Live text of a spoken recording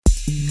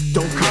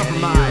Don't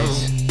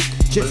compromise,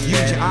 just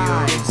use your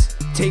eyes.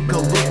 Take a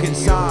look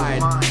inside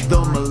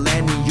the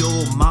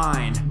millennial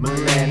mind.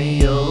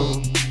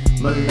 Millennial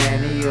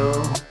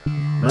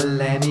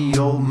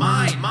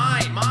mind.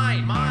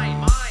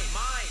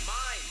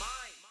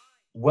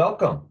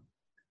 Welcome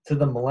to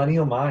the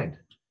Millennial Mind.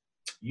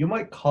 You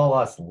might call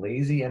us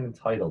lazy and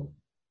entitled,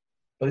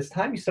 but it's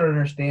time you start to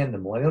understand the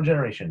millennial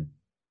generation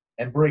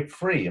and break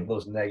free of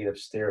those negative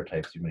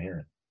stereotypes you've been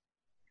hearing.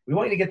 We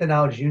want you to get the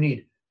knowledge you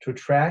need to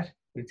attract,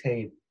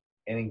 retain,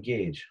 and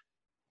engage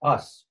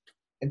us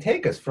and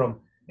take us from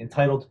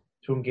entitled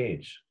to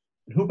engage.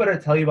 And who better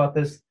to tell you about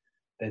this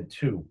than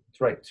two?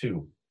 That's right,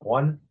 two.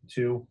 One and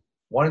two,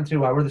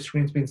 however the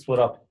screen's being split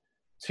up,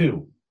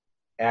 two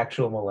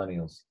actual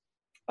millennials.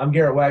 I'm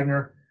Garrett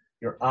Wagner,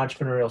 your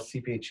entrepreneurial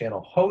CPA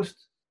channel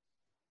host,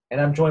 and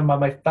I'm joined by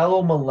my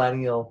fellow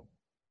millennial,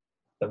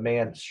 the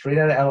man straight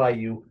out of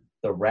LIU,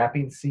 the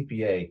rapping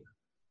CPA,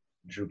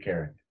 Drew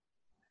Carrick.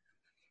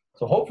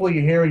 So hopefully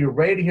you're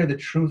ready to hear the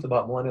truth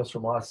about millennials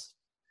from us.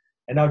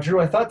 And now, Drew,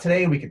 I thought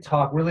today we could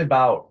talk really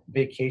about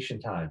vacation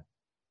time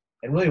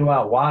and really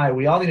about why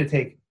we all need to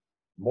take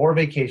more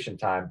vacation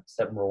time,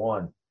 step number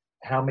one,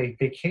 how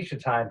vacation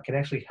time can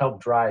actually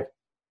help drive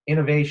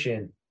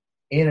innovation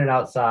in and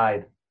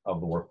outside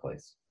of the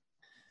workplace.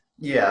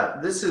 Yeah,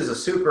 this is a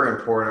super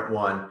important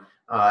one.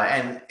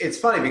 And it's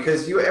funny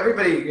because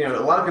everybody, a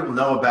lot of people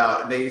know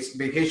about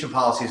vacation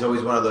policy is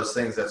always one of those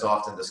things that's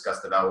often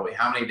discussed about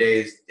how many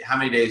days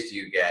do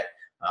you get,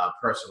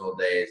 personal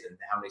days, and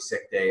how many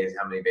sick days,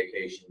 how many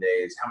vacation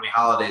days, how many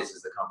holidays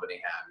does the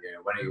company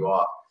have, when are you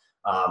off?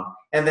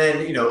 And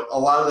then, a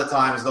lot of the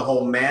times the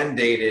whole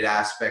mandated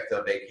aspect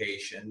of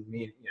vacation,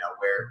 where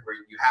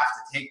you have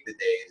to take the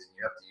days and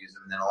you have to use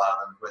them, and then a lot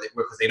of them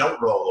because they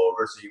don't roll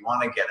over, so you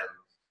want to get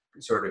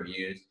them sort of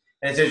used.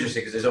 And it's interesting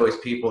because there's always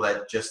people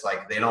that just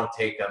they don't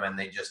take them and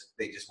they just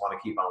want to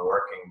keep on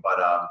working. But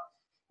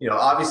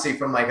obviously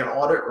from an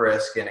audit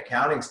risk and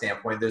accounting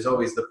standpoint, there's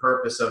always the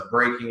purpose of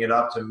breaking it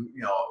up to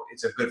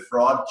it's a good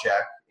fraud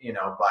check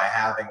by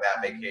having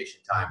that vacation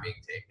time being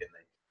taken.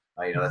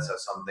 That's how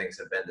some things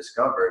have been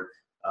discovered.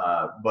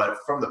 But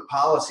from the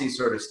policy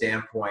sort of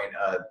standpoint,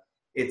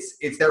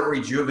 it's that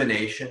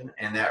rejuvenation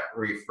and that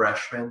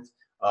refreshment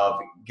of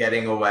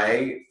getting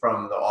away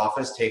from the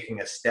office,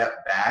 taking a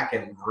step back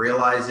and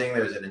realizing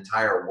there's an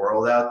entire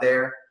world out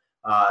there.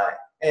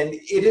 And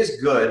it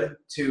is good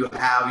to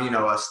have,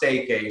 a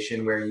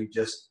staycation where you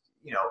just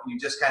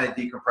kind of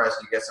decompress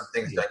and you get some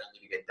things done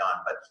you need to get done.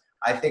 But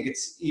I think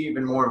it's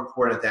even more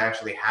important to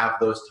actually have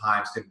those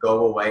times to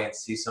go away and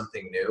see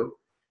something new.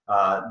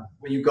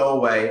 When you go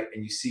away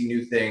and you see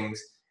new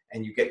things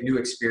and you get new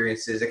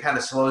experiences, it kind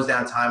of slows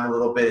down time a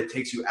little bit. It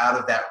takes you out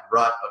of that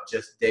rut of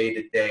just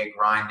day-to-day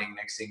grinding.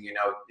 Next thing you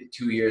know,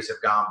 2 years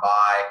have gone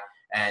by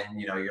and,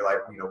 you're like,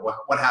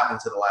 what happened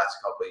to the last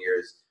couple of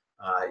years?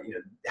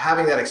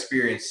 Having that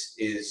experience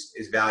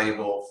is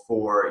valuable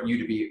for you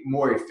to be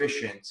more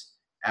efficient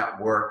at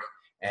work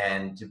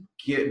and to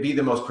be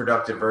the most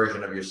productive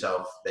version of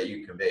yourself that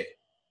you can be.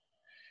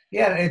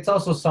 Yeah, it's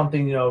also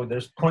something,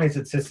 there's plenty of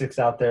statistics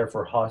out there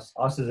for us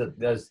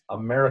as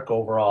America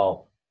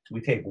overall. We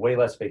take way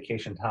less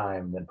vacation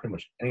time than pretty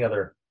much any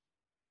other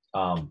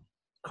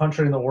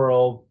country in the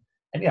world.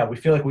 And yeah, we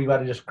feel like we got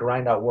to just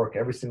grind out work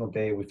every single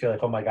day. We feel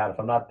like, oh my God, if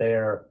I'm not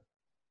there,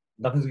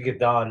 nothing's gonna get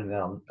done,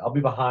 and I'll be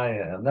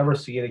behind, and I'll never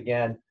see it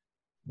again.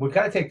 We've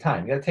got to take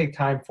time. You got to take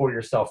time for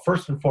yourself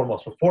first and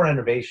foremost. Before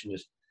innovation,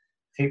 just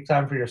take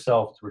time for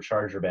yourself to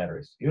recharge your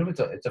batteries. Even if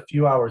it's a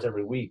few hours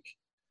every week.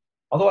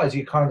 Otherwise,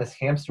 you get caught in this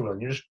hamster wheel,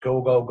 and you just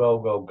go,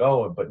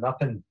 but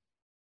nothing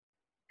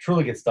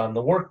truly gets done.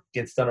 The work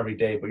gets done every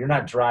day, but you're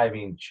not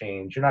driving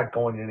change. You're not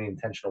going in any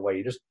intentional way.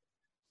 You're just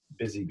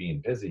busy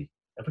being busy.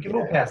 If we can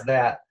move past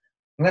that,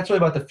 and that's really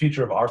about the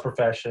future of our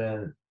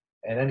profession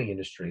and any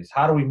industries.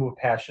 How do we move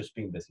past just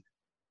being busy?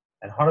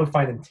 And how do we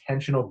find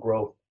intentional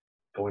growth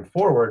going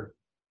forward?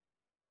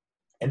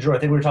 And Drew, I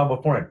think we were talking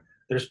before,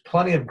 there's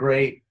plenty of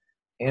great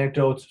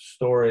anecdotes,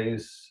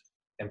 stories,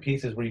 and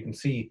pieces where you can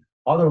see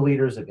other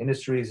leaders of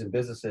industries and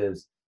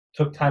businesses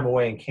took time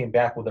away and came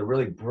back with a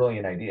really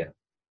brilliant idea,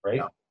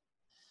 right?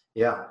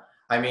 Yeah.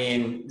 I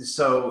mean,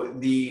 so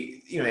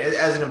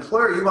as an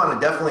employer, you want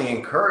to definitely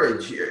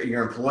encourage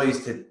your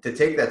employees to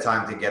take that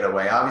time to get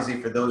away.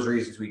 Obviously, for those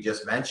reasons we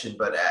just mentioned,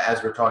 but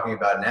as we're talking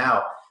about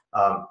now,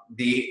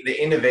 the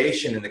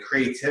innovation and the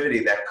creativity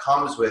that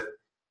comes with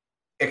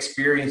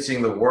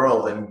experiencing the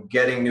world and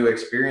getting new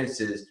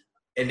experiences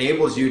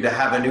enables you to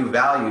have a new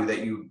value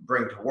that you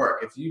bring to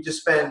work. If you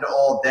just spend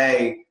all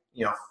day,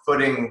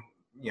 footing,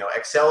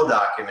 Excel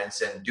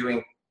documents and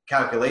doing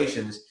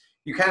calculations,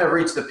 you kind of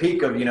reach the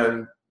peak of,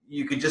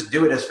 you could just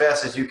do it as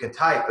fast as you can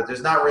type, but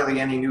there's not really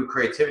any new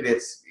creativity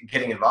that's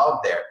getting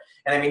involved there.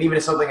 And I mean,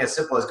 even something as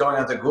simple as going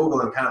onto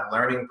Google and kind of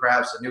learning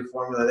perhaps a new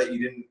formula that you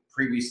didn't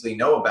previously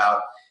know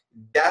about,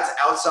 that's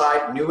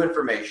outside new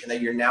information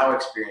that you're now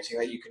experiencing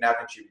that you can now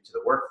contribute to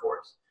the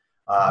workforce.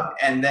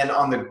 And then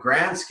on the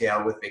grand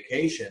scale with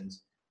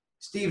vacations,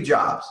 Steve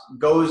Jobs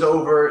goes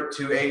over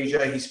to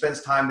Asia. He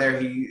spends time there.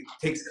 He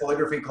takes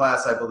calligraphy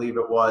class, I believe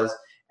it was,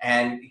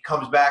 and he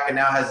comes back and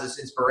now has this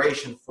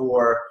inspiration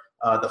for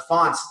the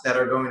fonts that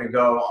are going to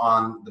go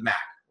on the Mac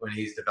when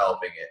he's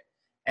developing it.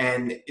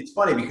 And it's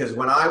funny because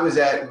when I was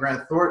at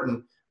Grant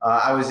Thornton,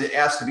 I was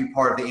asked to be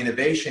part of the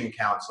Innovation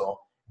Council,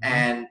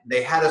 and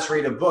they had us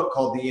read a book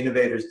called The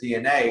Innovator's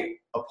DNA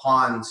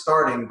upon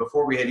starting,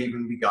 before we had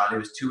even begun. It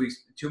was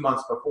 2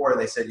 months before.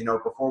 They said,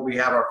 before we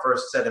have our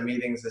first set of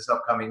meetings this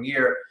upcoming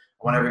year,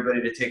 I want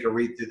everybody to take a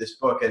read through this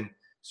book and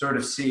sort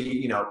of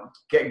see,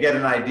 get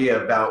an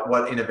idea about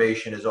what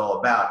innovation is all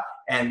about.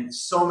 And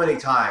so many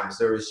times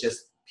there was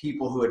just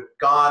people who had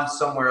gone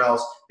somewhere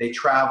else. They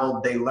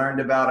traveled, they learned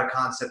about a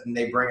concept, and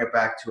they bring it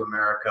back to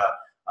America.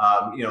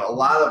 A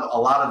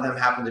lot of them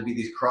happen to be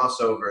these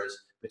crossovers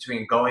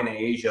between going to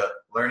Asia,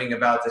 learning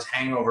about this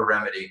hangover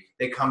remedy.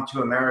 They come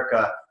to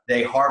America,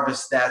 they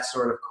harvest that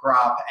sort of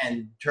crop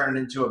and turn it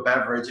into a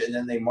beverage, and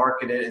then they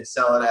market it and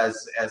sell it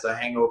as a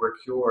hangover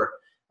cure.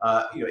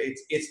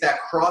 It's that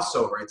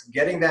crossover. It's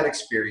getting that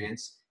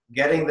experience,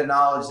 getting the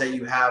knowledge that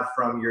you have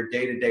from your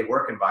day-to-day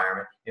work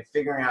environment, and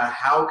figuring out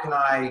how can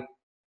I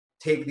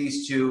take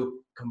these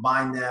two,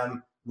 combine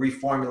them,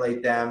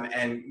 reformulate them,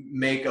 and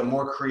make a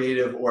more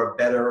creative or a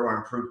better or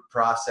improved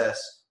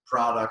process,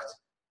 product,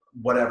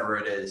 whatever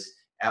it is,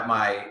 on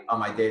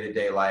my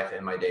day-to-day life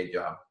and my day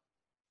job.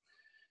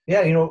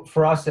 Yeah,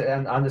 for us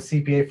and on the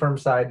CPA firm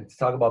side, to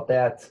talk about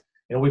that,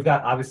 we've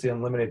got obviously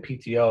unlimited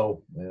PTO.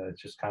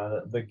 It's just kind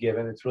of the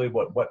given. It's really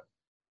what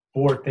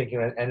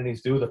forward-thinking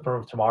entities do. The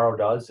firm of tomorrow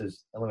does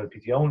is unlimited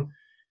PTO. And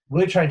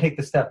really try and take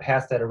the step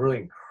past that of really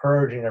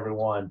encouraging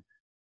everyone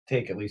to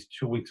take at least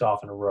 2 weeks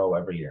off in a row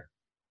every year.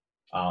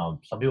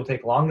 Some people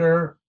take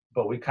longer,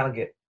 but we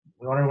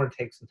want everyone to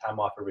take some time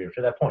off every year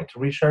to that point, to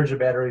recharge the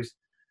batteries,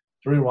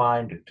 to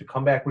rewind, to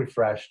come back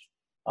refreshed.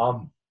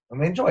 And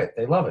they enjoy it.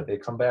 They love it. They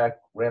come back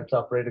ramped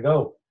up, ready to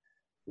go.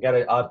 We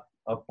got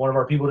one of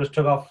our people just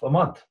took off a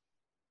month.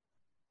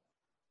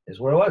 Is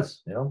where it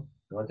was. You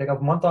want to take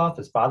off a month off?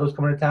 His father was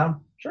coming to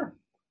town. Sure,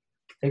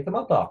 take the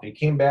month off. He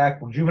came back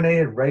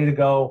rejuvenated, ready to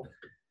go,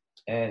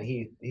 and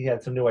he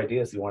had some new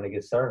ideas he wanted to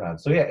get started on.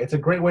 So yeah, it's a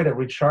great way to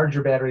recharge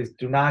your batteries.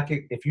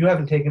 If you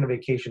haven't taken a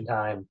vacation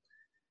time,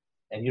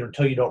 and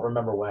until you don't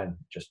remember when,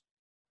 just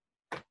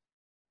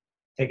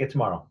take it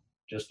tomorrow.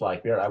 Just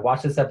like, I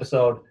watched this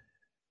episode,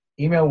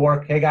 email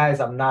work, hey guys,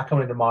 I'm not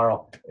coming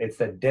tomorrow. It's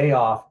the day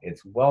off.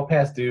 It's well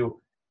past due.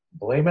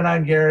 Blame it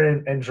on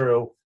Garrett and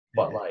Drew,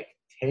 but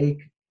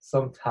take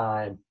some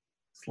time,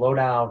 slow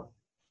down,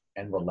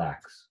 and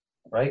relax,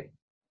 right?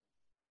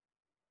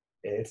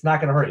 It's not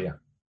going to hurt you.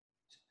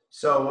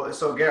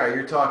 So Gary,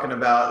 you're talking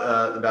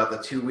about the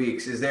 2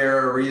 weeks. Is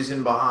there a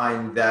reason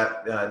behind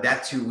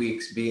that 2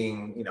 weeks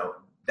being,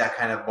 that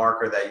kind of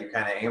marker that you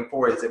kind of aim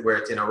for? Is it where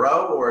it's in a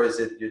row, or is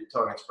it you're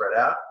talking spread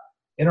out?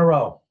 In a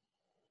row.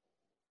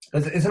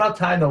 It's enough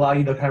time to allow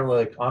you to kind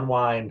of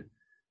unwind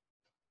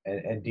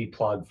and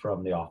deplug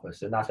from the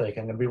office, and not feel like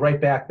I'm going to be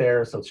right back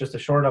there. So it's just a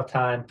short enough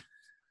time.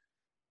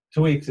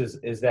 2 weeks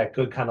is that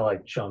good kind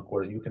of chunk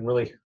where you can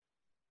really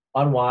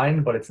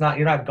unwind, but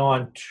you're not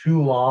gone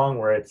too long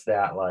where it's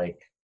that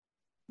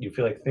you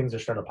feel like things are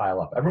starting to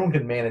pile up. Everyone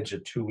can manage a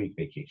 2-week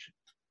vacation.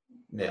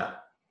 Yeah.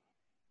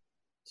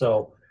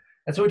 So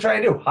that's what we try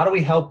and do. How do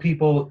we help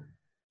people,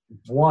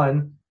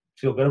 one,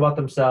 feel good about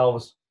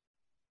themselves,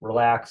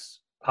 relax,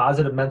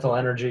 positive mental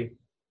energy,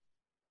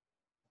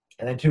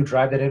 and then two,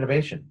 drive that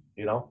innovation,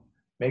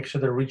 make sure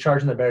they're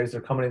recharging their batteries,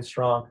 they're coming in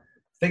strong,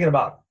 thinking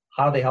about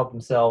how do they help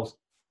themselves,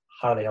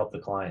 how do they help the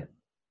client.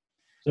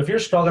 So if you're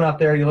struggling out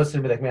there, you're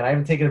listening to me man, I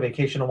haven't taken a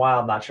vacation in a while,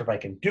 I'm not sure if I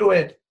can do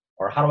it,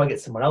 or how do I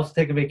get someone else to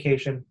take a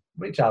vacation,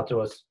 reach out to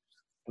us.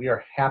 We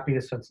are happy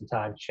to spend some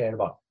time chatting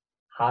about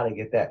how to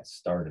get that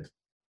started.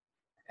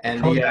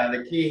 And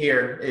the key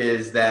here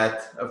is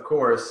that, of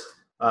course,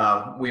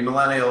 we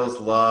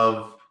millennials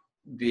love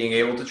being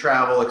able to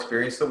travel,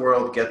 experience the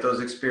world, get those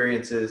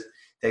experiences,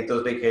 take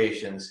those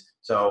vacations.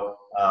 So,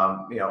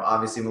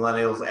 obviously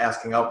millennials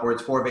asking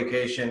upwards for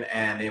vacation,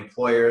 and the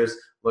employers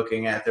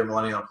looking at their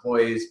millennial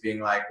employees being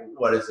like,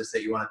 what is this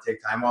that you want to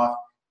take time off?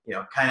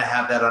 Kind of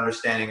have that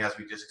understanding, as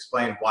we just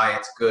explained, why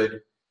it's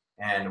good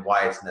and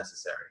why it's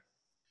necessary.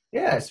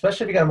 Yeah,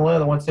 especially if you got a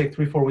millennial that wants to take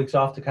 3-4 weeks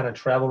off to kind of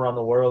travel around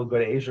the world, go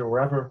to Asia or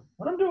wherever,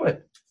 let them do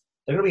it.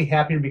 They're going to be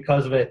happier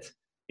because of it.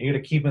 You're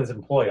going to keep them as an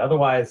employee.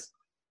 Otherwise,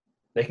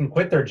 they can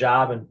quit their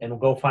job and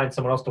go find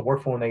someone else to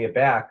work for when they get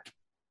back.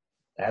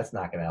 That's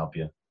not going to help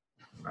you.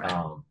 Right.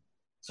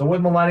 So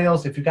with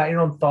millennials, if you got your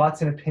own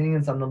thoughts and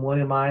opinions on the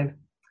millennial mind,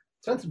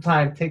 spend some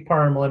time, take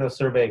part in our millennial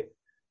survey.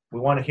 We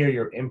want to hear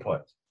your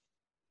input.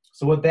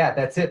 So with that,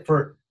 that's it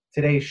for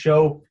today's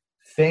show.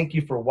 Thank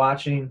you for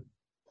watching.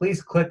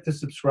 Please click to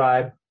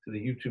subscribe to the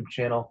YouTube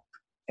channel.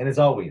 And as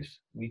always,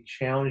 we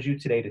challenge you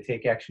today to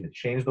take action to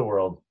change the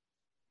world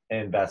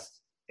and invest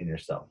in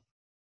yourself.